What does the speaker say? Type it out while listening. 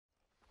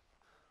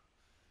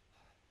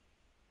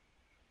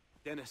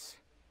Dennis,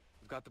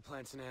 we've got the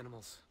plants and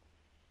animals.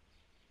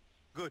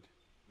 Good.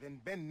 Then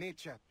bend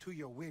nature to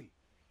your will.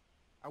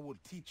 I will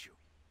teach you.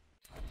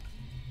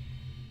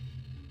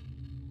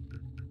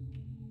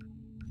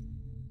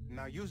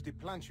 Now use the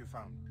plants you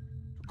found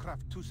to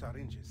craft 2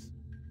 syringes.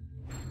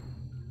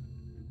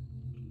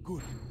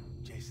 Good,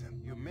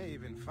 Jason. You may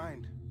even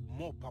find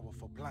more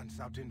powerful plants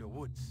out in the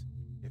woods,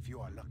 if you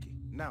are lucky.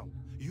 Now,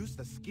 use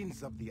the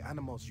skins of the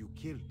animals you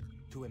killed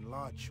to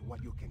enlarge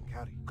what you can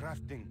carry.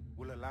 Crafting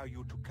will allow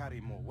you to carry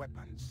more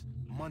weapons,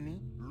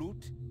 money,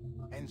 loot,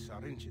 and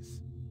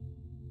syringes.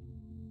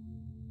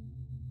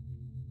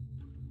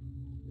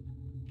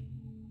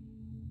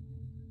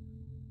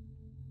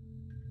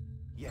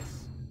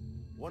 Yes.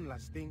 One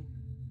last thing,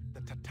 the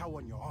Tatau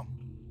on your arm.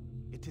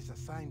 It is a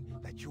sign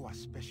that you are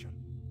special,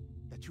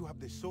 that you have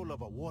the soul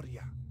of a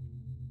warrior.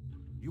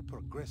 You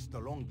progressed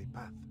along the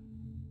path.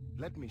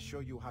 Let me show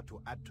you how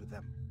to add to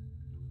them.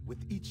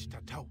 With each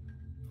Tatau,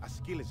 a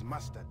skill is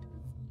mastered.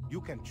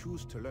 You can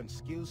choose to learn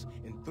skills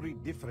in 3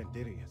 different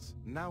areas.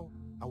 Now,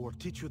 I will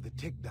teach you the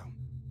takedown.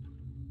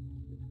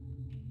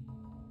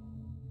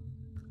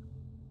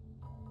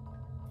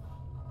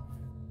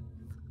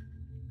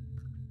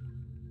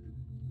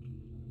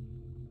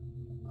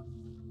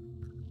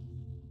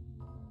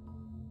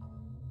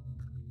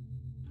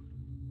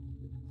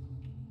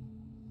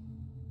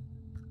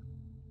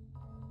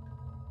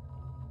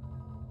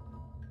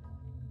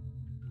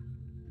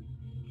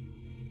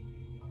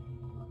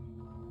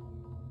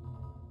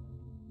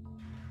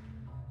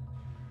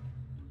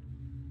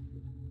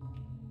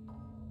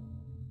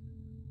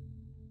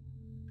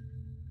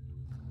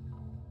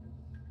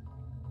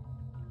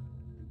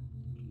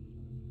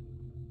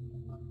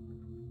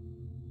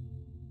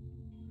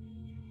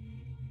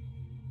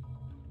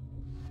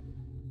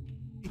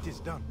 It is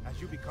done.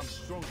 As you become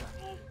stronger,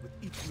 with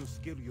each new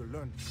skill you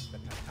learn, the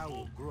Tatau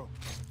will grow.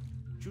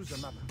 Choose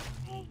another.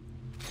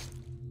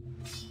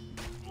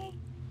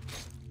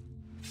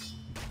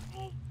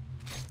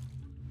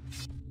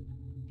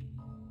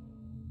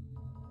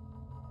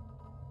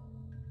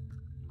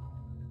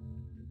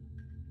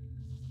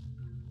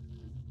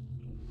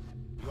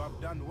 You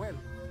have done well,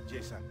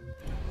 Jason.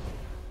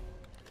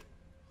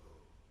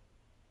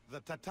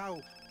 The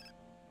Tatau...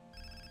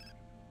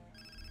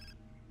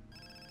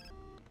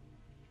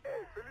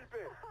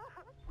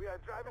 We are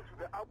driving to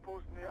the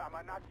outpost near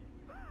Amanaki.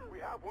 We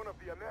have one of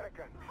the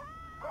Americans.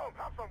 Come,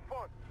 have some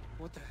fun.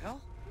 What the hell?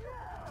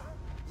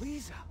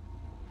 Lisa!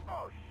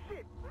 Oh,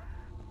 shit!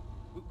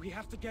 We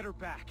have to get her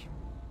back.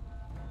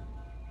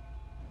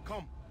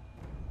 Come,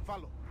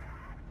 follow.